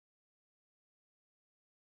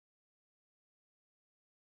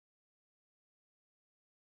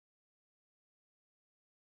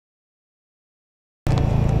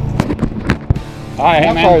All right, hey,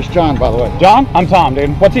 I'm man. sorry, it's John, by the way. John, I'm Tom,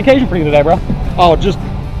 dude. What's the occasion for you today, bro? Oh, just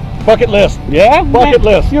bucket list. Yeah? Bucket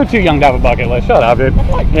list. You're too young to have a bucket list. Shut up, dude.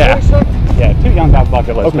 Like Yeah. 30 seconds? Yeah, too young to have a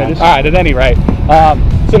bucket list, Okay, man. this is- All right, at any rate.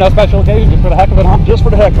 So no special occasion, just for the heck of it, huh? Just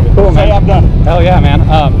for the heck of it. Cool, man. Say I've done it. Hell yeah, man.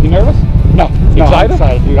 You nervous? No. You excited? I'm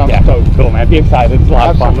excited, dude. I'm yeah, stoked. cool, man. Be excited. It's a lot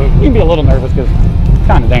of fun. Absolutely. You can be a little nervous because it's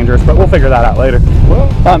kind of dangerous, but we'll figure that out later. Well,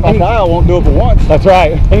 I won't do it for once. That's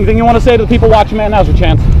right. Anything you want to say to the people watching, man? Now's your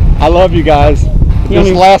chance. I love you guys. You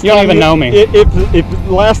don't even know me. If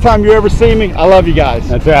the last time you ever see me, I love you guys.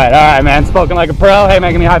 That's right. All right, man. Spoken like a pro. Hey,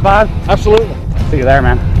 making me high five? Absolutely. See you there,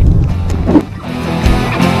 man.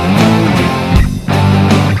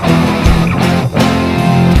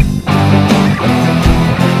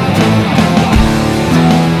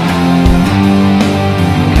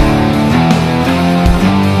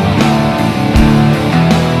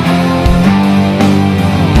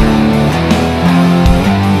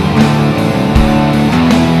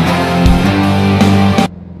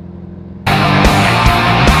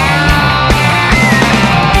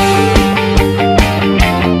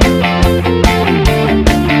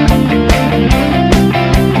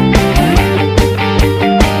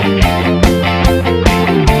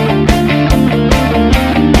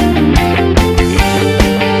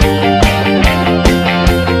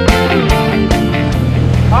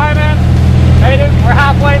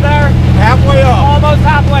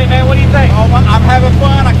 Halfway, man. What do you think? Oh, I'm having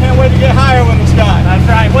fun. I can't wait to get higher in the sky. That's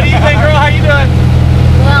right. What do you think, girl? How you doing?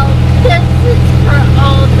 Well, this is for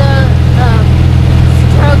all the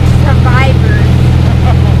stroke survivors.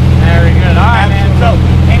 Very good. All right, man. So,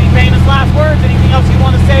 any famous last words? Anything else you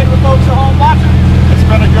want to say to the folks at home watching? It's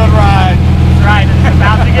been a good ride. That's right. It's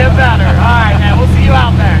about to get better. All right, man. We'll see you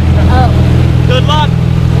out there. Oh. Good luck.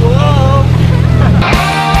 Whoa.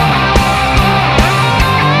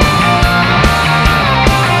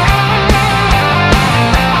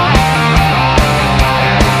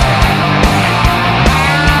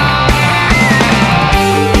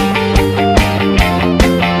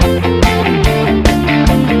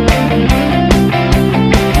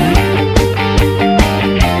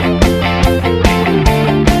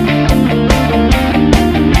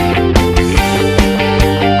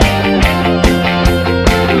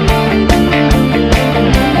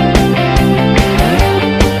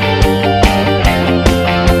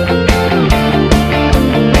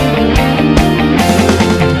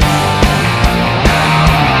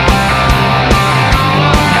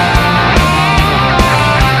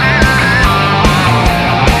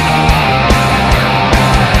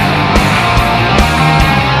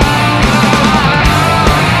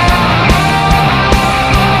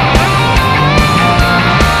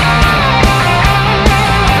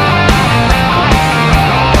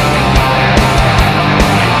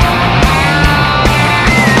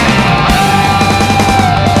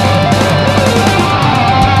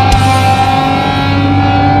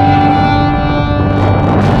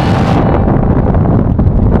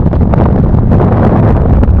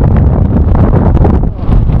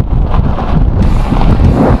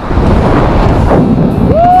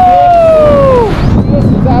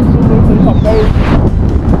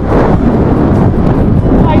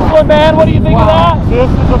 Man, what do you think of that? This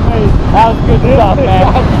is amazing. That was good stuff, man.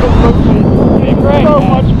 Absolutely. You did great, so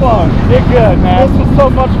man. much fun. Did good, man. This is so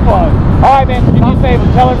much fun. All right, man. So do me a favor.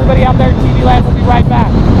 Tell everybody out there in TV land we'll be right back.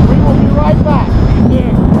 We will be right back.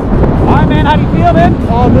 All right, man. How do you feel, man?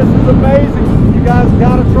 Oh, this is amazing. You guys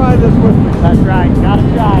got to try this with me. That's right. Got to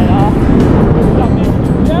try it, huh? Good stuff, man.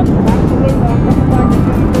 Yep. Absolutely. I'm coming back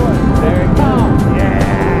again to do it. There it goes.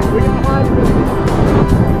 Yeah. We can find this.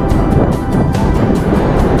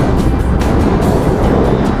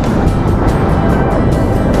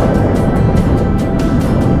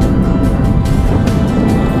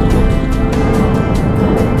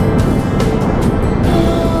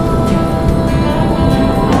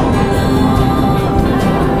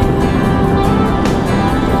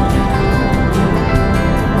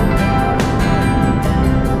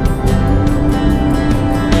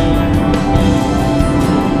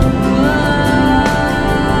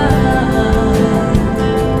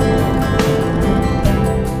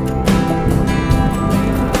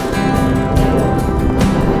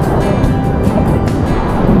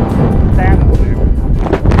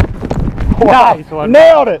 Wow. Nice one.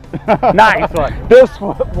 Nailed it. Nice one. This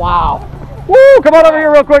one, wow. Woo! Come on over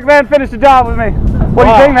here real quick, man. Finish the job with me. What do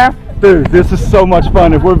you think, man? Dude, this is so much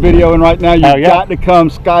fun. If we're videoing right now, you've got to come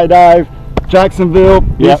Skydive, Jacksonville.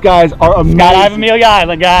 These guys are amazing. Skydive Amelia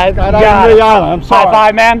Island, guys. Skydive Amelia Island. I'm sorry. High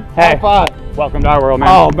five, man. Hey. High five. Welcome to our world, man.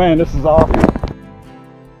 Oh, man, this is awesome.